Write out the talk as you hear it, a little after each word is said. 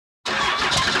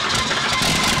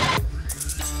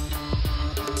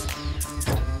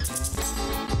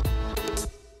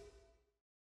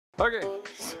Okay,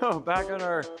 so back on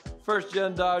our first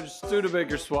gen Dodge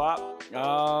Studebaker swap.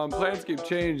 Plans keep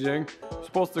changing.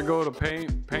 Supposed to go to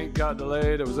paint. Paint got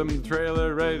delayed. It was in the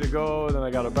trailer, ready to go, and then I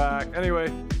got it back.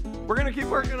 Anyway, we're gonna keep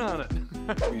working on it.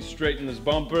 We straightened this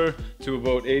bumper to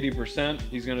about 80%.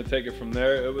 He's gonna take it from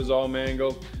there. It was all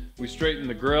mangled. We straightened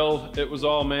the grill. It was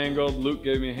all mangled. Luke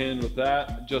gave me a hand with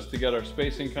that just to get our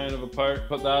spacing kind of apart.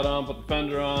 Put that on, put the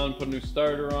fender on, put a new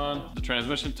starter on. The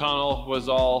transmission tunnel was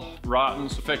all rotten,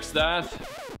 so fixed that.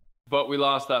 But we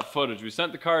lost that footage. We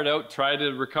sent the card out, tried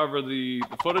to recover the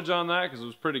footage on that because it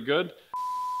was pretty good.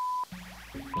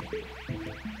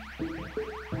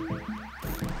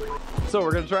 So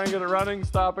we're gonna try and get it running,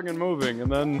 stopping and moving, and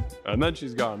then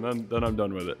she's gone, then I'm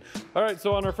done with it. All right,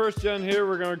 so on our first gen here,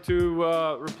 we're going to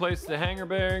replace the hanger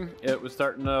bearing. It was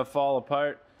starting to fall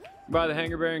apart. Buy the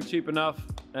hanger bearing cheap enough,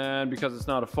 and because it's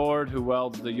not a Ford who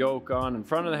welds the yoke on in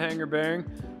front of the hanger bearing,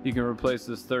 you can replace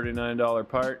this $39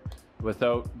 part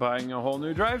without buying a whole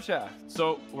new drive shaft.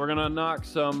 So we're gonna knock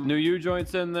some new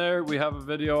U-joints in there. We have a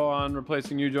video on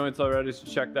replacing U-joints already, so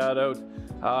check that out.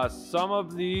 Some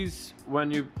of these,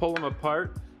 when you pull them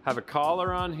apart, have a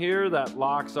collar on here that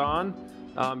locks on,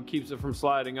 keeps it from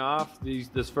sliding off.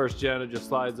 This first gen, it just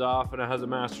slides off and it has a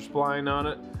master spline on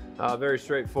it. Very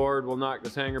straightforward. We'll knock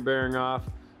this hanger bearing off.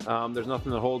 There's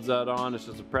nothing that holds that on, it's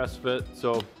just a press fit.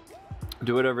 So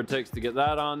do whatever it takes to get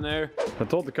that on there. I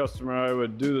told the customer I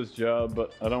would do this job,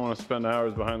 but I don't want to spend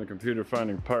hours behind the computer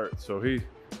finding parts. So he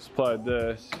supplied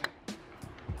this,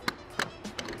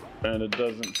 and it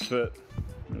doesn't fit.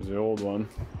 There's the old one.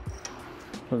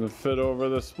 Doesn't fit over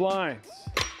the splines.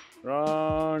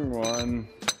 Wrong one.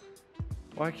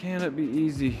 Why can't it be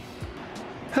easy?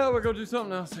 Hell, we'll go do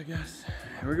something else, I guess.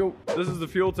 Here we go. This is the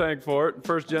fuel tank for it,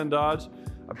 first gen Dodge.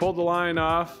 I pulled the line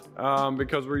off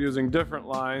because we're using different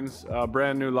lines,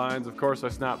 brand new lines. Of course, I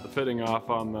snapped the fitting off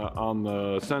on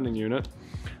the sending unit.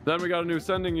 Then we got a new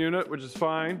sending unit, which is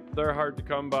fine. They're hard to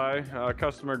come by.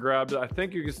 Customer grabbed it. I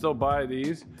think you can still buy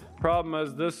these. Problem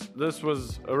is this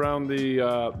was around the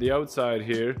outside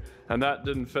here, and that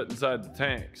didn't fit inside the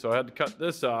tank. So I had to cut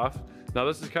this off. Now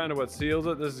this is kind of what seals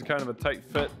it. This is kind of a tight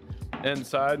fit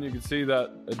inside, and you can see that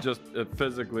it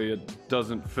physically it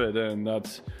doesn't fit in.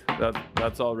 That's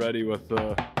already with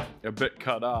a bit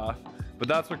cut off, but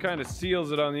that's what kind of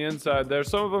seals it on the inside there.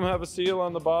 Some of them have a seal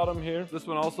on the bottom here. This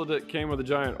one also came with a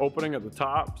giant opening at the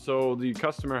top, so the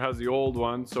customer has the old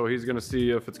one, so he's gonna see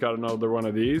if it's got another one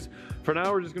of these. For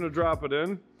now, we're just gonna drop it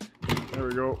in. There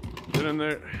we go. Get in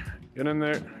there, get in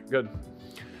there, good.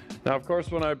 Now, of course,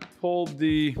 when I pulled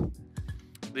the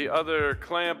other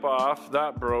clamp off,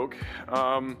 that broke,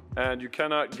 and you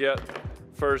cannot get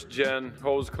first gen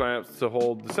hose clamps to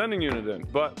hold the sending unit in,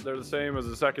 but they're the same as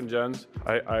the second gens.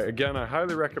 Again, I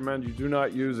highly recommend you do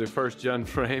not use a first gen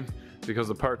frame because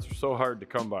the parts are so hard to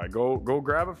come by. Go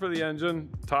grab it for the engine,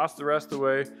 toss the rest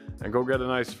away, and go get a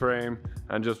nice frame,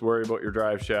 and just worry about your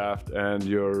drive shaft and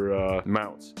your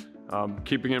mounts.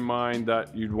 Keeping in mind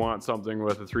that you'd want something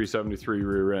with a 373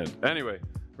 rear end. Anyway,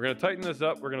 we're gonna tighten this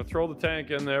up. We're gonna throw the tank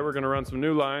in there. We're gonna run some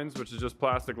new lines, which is just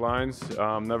plastic lines.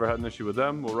 Never had an issue with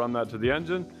them. We'll run that to the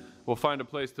engine. We'll find a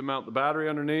place to mount the battery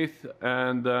underneath,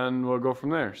 and then we'll go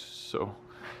from there. So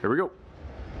here we go.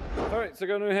 All right, so I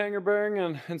got a new hanger bearing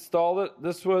and installed it.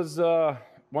 This was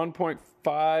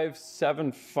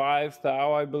 1.575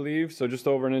 thou, I believe, so just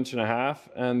over 1.5 inches.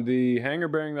 And the hanger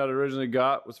bearing that I originally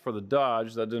got was for the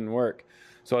Dodge. That didn't work.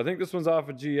 So I think this one's off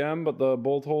a GM, but the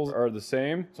bolt holes are the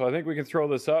same. So I think we can throw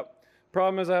this up.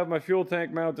 Problem is I have my fuel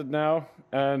tank mounted now,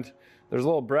 and there's a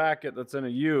little bracket that's in a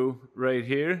U right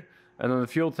here, and then the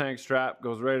fuel tank strap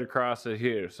goes right across it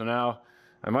here. So now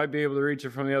I might be able to reach it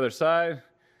from the other side,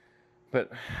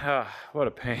 but what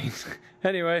a pain.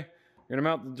 Anyway, I'm gonna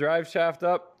mount the drive shaft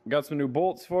up. Got some new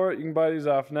bolts for it. You can buy these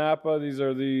off Napa. These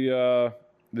are the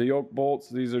yoke bolts.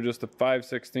 These are just a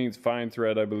 5/16 fine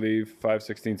thread, I believe,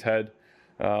 5/16 head.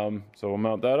 So we'll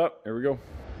mount that up. Here we go.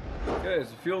 Okay, so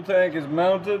fuel tank is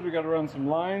mounted. We got to run some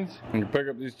lines. You can pick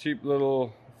up these cheap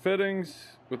little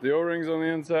fittings with the O-rings on the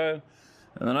inside,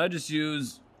 and then I just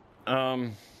use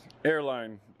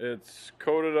airline. It's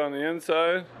coated on the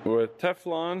inside with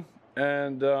Teflon,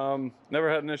 and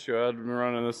never had an issue. I've been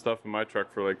running this stuff in my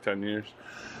truck for like 10 years.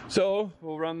 So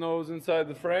we'll run those inside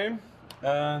the frame,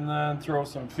 and then throw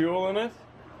some fuel in it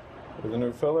with a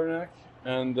new filler neck.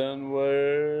 And then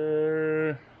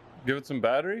we'll give it some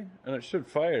battery, and it should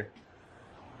fire.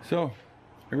 So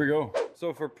here we go.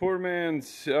 So for poor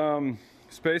man's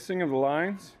spacing of the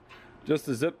lines, just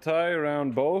a zip tie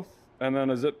around both, and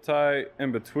then a zip tie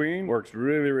in between works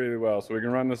really well. So we can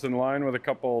run this in line with a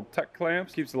couple tech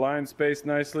clamps, keeps the line spaced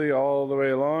nicely all the way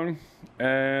along.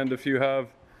 And if you have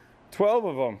 12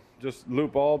 of them, just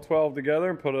loop all 12 together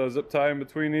and put a zip tie in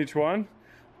between each one.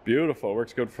 Beautiful.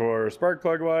 Works good for spark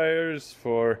plug wires,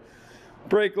 for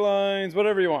brake lines,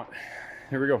 whatever you want.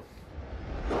 Here we go.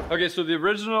 Okay, so the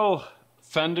original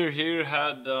fender here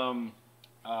had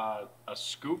a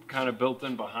scoop kind of built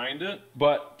in behind it,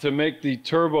 but to make the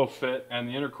turbo fit and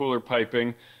the intercooler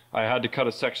piping, I had to cut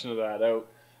a section of that out.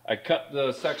 I cut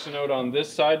the section out on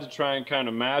this side to try and kind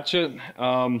of match it,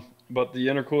 but the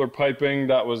intercooler piping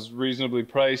that was reasonably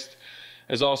priced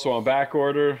is also on back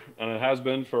order, and it has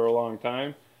been for a long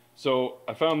time. So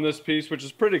I found this piece, which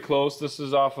is pretty close. This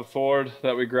is off a Ford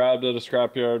that we grabbed at a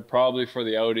scrapyard, probably for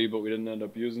the Audi, but we didn't end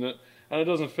up using it. And it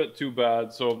doesn't fit too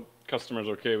bad, so customer's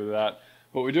okay with that.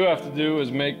 What we do have to do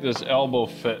is make this elbow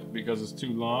fit because it's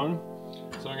too long.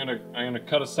 So I'm gonna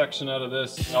cut a section out of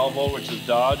this elbow, which is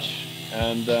Dodge,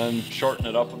 and then shorten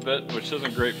it up a bit, which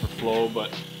isn't great for flow,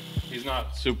 but he's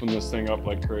not souping this thing up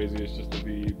like crazy. It's just a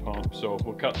VE pump. So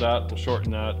we'll cut that, we'll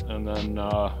shorten that, and then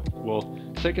we'll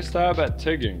take a stab at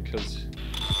tigging, because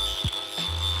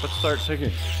let's start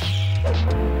tigging.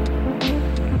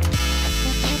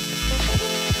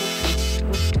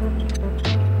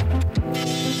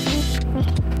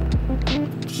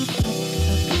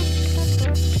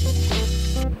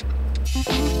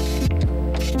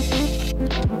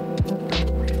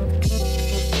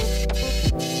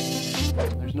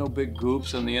 No big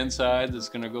goops on the inside that's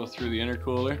gonna go through the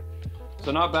intercooler.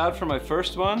 So not bad for my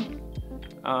first one.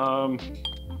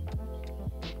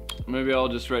 Maybe I'll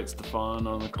just write Stefan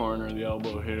on the corner of the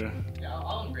elbow here. Yeah,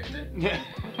 I'll engrave it. Yeah.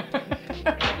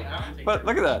 But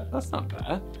look at that, that's not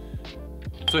bad.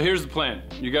 So here's the plan.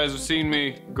 You guys have seen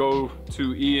me go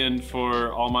to Ian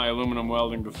for all my aluminum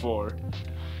welding before.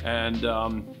 And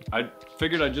I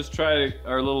figured I'd just try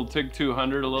our little TIG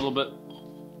 200 a little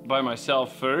bit by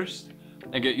myself first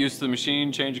and get used to the machine,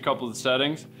 change a couple of the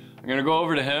settings. I'm gonna go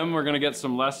over to him. We're gonna get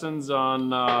some lessons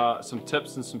on some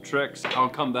tips and some tricks. I'll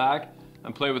come back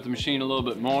and play with the machine a little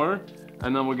bit more,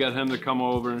 and then we'll get him to come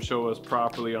over and show us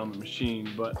properly on the machine.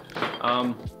 But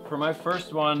for my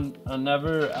first one, I'm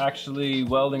never actually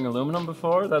welding aluminum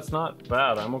before. That's not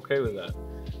bad, I'm okay with that.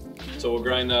 So we'll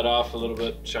grind that off a little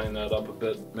bit, shine that up a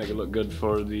bit, make it look good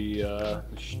for the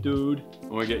stud.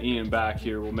 When we get Ian back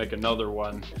here, we'll make another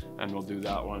one, and we'll do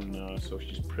that one so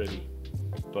she's pretty.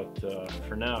 But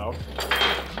for now,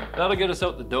 that'll get us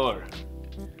out the door.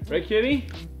 Right, kitty?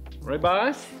 Right,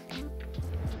 boss?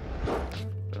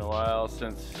 Been a while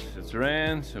since it's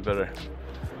ran, so better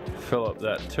fill up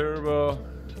that turbo.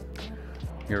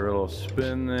 Get a little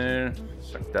spin there,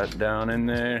 suck that down in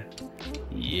there.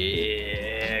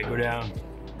 Yeah, go down,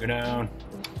 go down.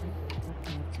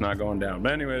 It's not going down,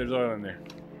 but anyway, there's oil in there.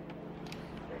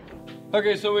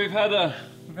 Okay, so we've had a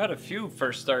few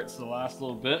first starts the last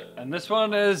little bit, and this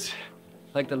one is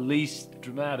like the least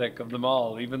dramatic of them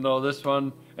all, even though this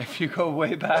one, if you go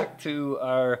way back to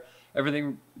our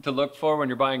everything to look for when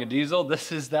you're buying a diesel,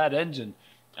 this is that engine.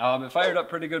 It fired up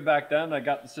pretty good back then. I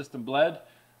got the system bled,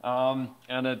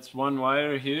 and it's one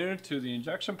wire here to the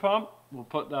injection pump. We'll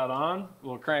put that on,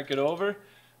 we'll crank it over.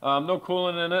 No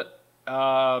coolant in it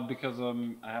because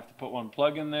I have to put one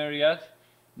plug in there yet.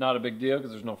 Not a big deal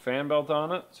because there's no fan belt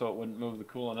on it, so it wouldn't move the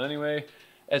coolant anyway.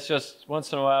 It's just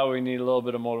once in a while we need a little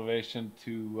bit of motivation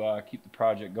to keep the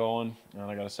project going, and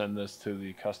I gotta send this to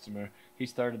the customer. He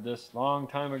started this long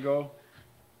time ago,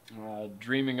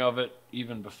 dreaming of it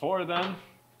even before then,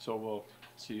 so we'll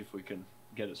see if we can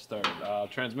get it started.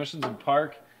 Transmission's in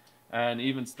park, and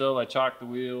even still I chocked the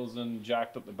wheels and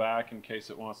jacked up the back in case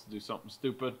it wants to do something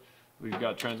stupid. We've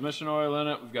got transmission oil in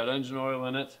it, we've got engine oil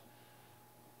in it.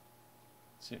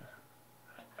 See,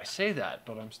 I say that,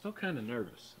 but I'm still kind of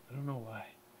nervous. I don't know why.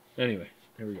 Anyway,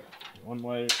 here we go. One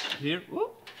wire here.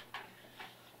 Whoop.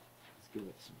 Let's give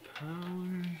it some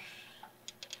power.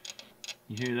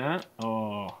 You hear that?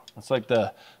 Oh, that's like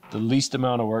the least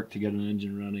amount of work to get an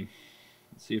engine running.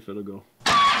 Let's see if it'll go.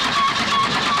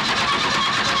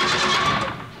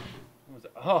 What was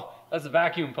that? Oh, that's a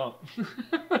vacuum pump.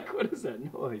 Like, what is that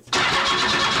noise?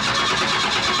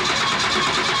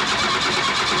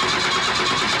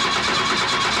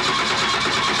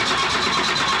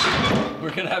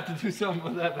 We're gonna have to do something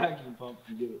with that vacuum pump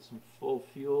and give it some full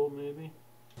fuel, maybe.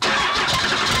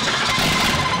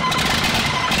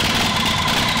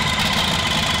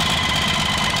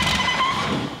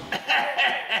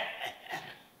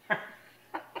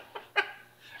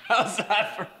 How's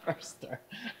that for first start?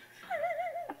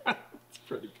 It's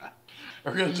pretty bad.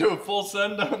 We're gonna do a full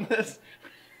send on this.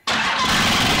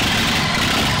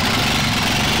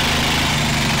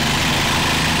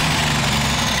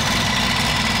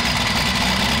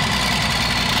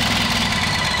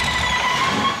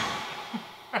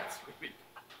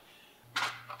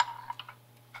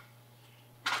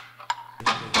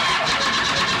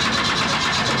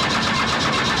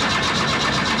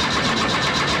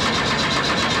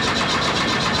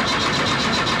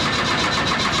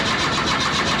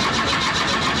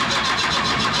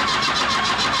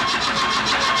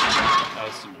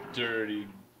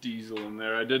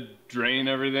 drain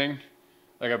everything.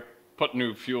 Like I put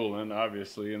new fuel in,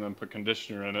 obviously, and then put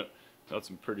conditioner in it. That's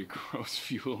some pretty gross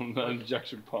fuel in the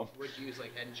injection pump. Would you use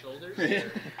like Head and Shoulders?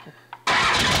 Sounds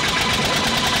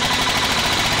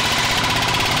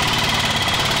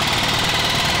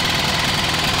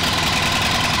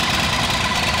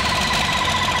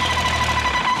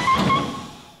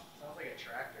like a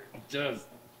tractor. It does.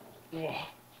 Whoa.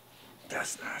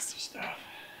 That's nasty stuff.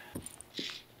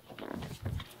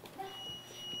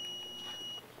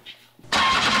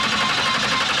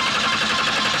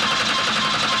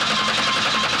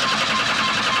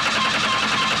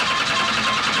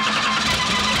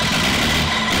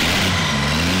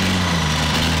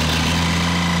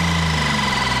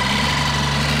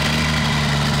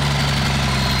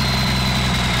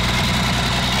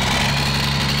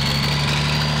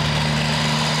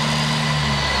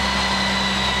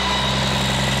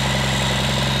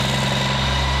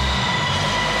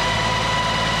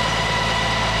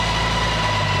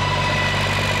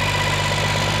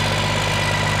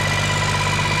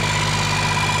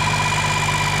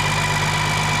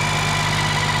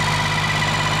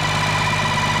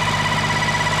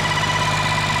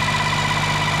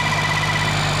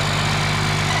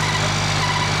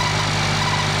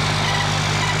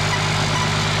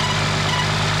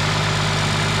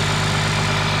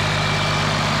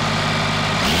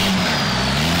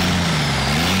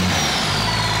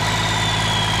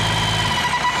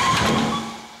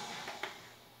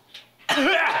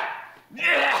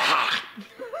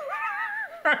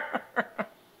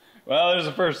 Well, there's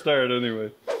a first start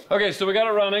anyway. Okay, so we got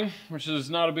it running, which is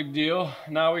not a big deal.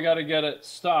 Now we got to get it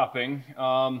stopping.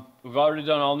 We've already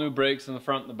done all new brakes in the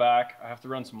front and the back. I have to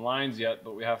run some lines yet,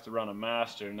 but we have to run a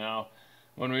master. Now,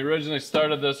 when we originally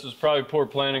started this, it was probably poor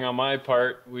planning on my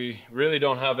part. We really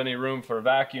don't have any room for a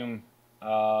vacuum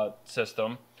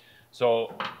system.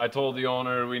 So I told the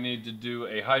owner we need to do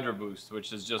a hydro boost,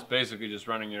 which is just basically just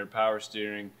running your power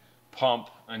steering pump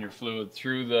and your fluid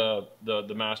through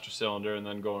the master cylinder and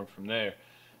then going from there.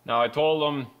 Now I told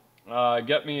him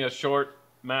get me a short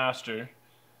master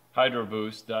hydro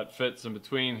boost that fits in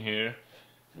between here,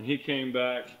 and he came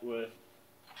back with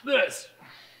this,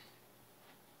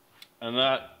 and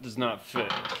that does not fit,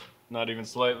 not even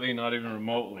slightly, not even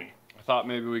remotely. I thought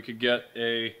maybe we could get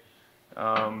a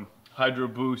hydro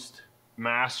boost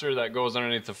master that goes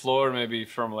underneath the floor, maybe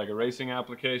from like a racing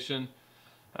application.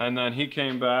 And then he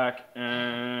came back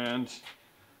and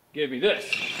gave me this,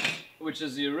 which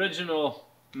is the original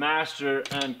master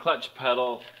and clutch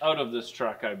pedal out of this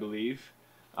truck, I believe.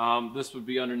 This would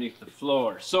be underneath the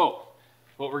floor. So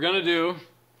what we're gonna do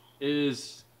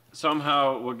is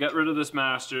somehow we'll get rid of this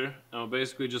master and we'll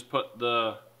basically just put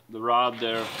the rod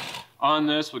there on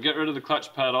this. We'll get rid of the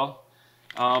clutch pedal.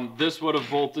 This would have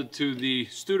bolted to the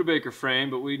Studebaker frame,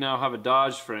 but we now have a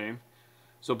Dodge frame.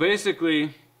 So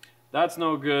basically, that's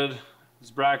no good.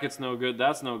 This bracket's no good.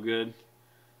 That's no good.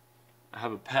 I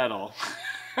have a pedal.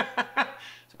 So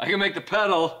I can make the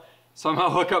pedal somehow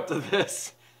hook up to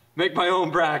this, make my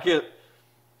own bracket,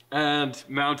 and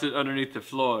mount it underneath the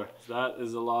floor. So that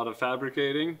is a lot of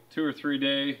fabricating. 2 or 3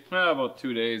 days, well, about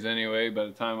 2 days anyway, by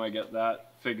the time I get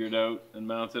that figured out and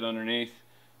mounted underneath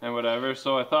and whatever.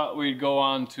 So I thought we'd go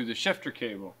on to the shifter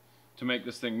cable to make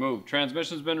this thing move.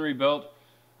 Transmission's been rebuilt.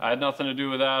 I had nothing to do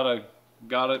with that. I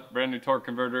got it, brand new torque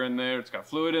converter in there. It's got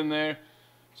fluid in there.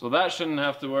 So that shouldn't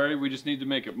have to worry. We just need to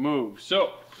make it move.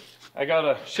 So I got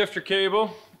a shifter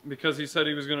cable because he said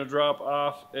he was gonna drop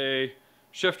off a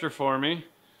shifter for me.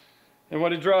 And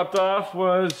what he dropped off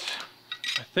was,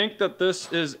 I think that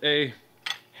this is a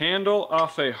handle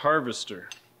off a harvester.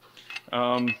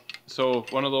 So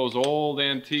one of those old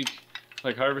antique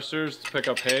like harvesters to pick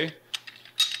up hay.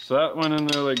 So that went in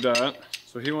there like that.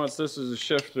 So he wants this as a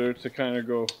shifter to kind of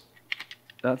go,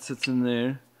 that sits in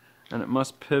there, and it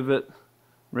must pivot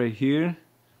right here,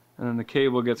 and then the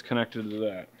cable gets connected to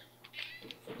that.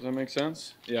 Does that make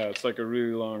sense? Yeah, it's like a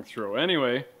really long throw.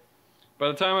 Anyway, by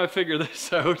the time I figure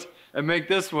this out and make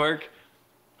this work,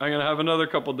 I'm gonna have another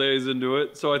couple days into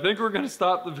it. So I think we're gonna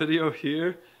stop the video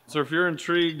here. So if you're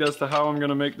intrigued as to how I'm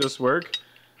gonna make this work,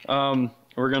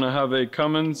 we're gonna have a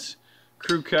Cummins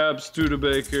crew cab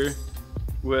Studebaker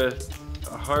with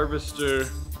a harvester,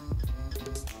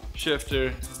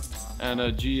 shifter, and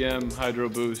a GM hydro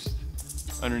boost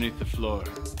underneath the floor.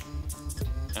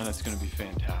 And it's gonna be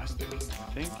fantastic, I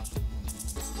think.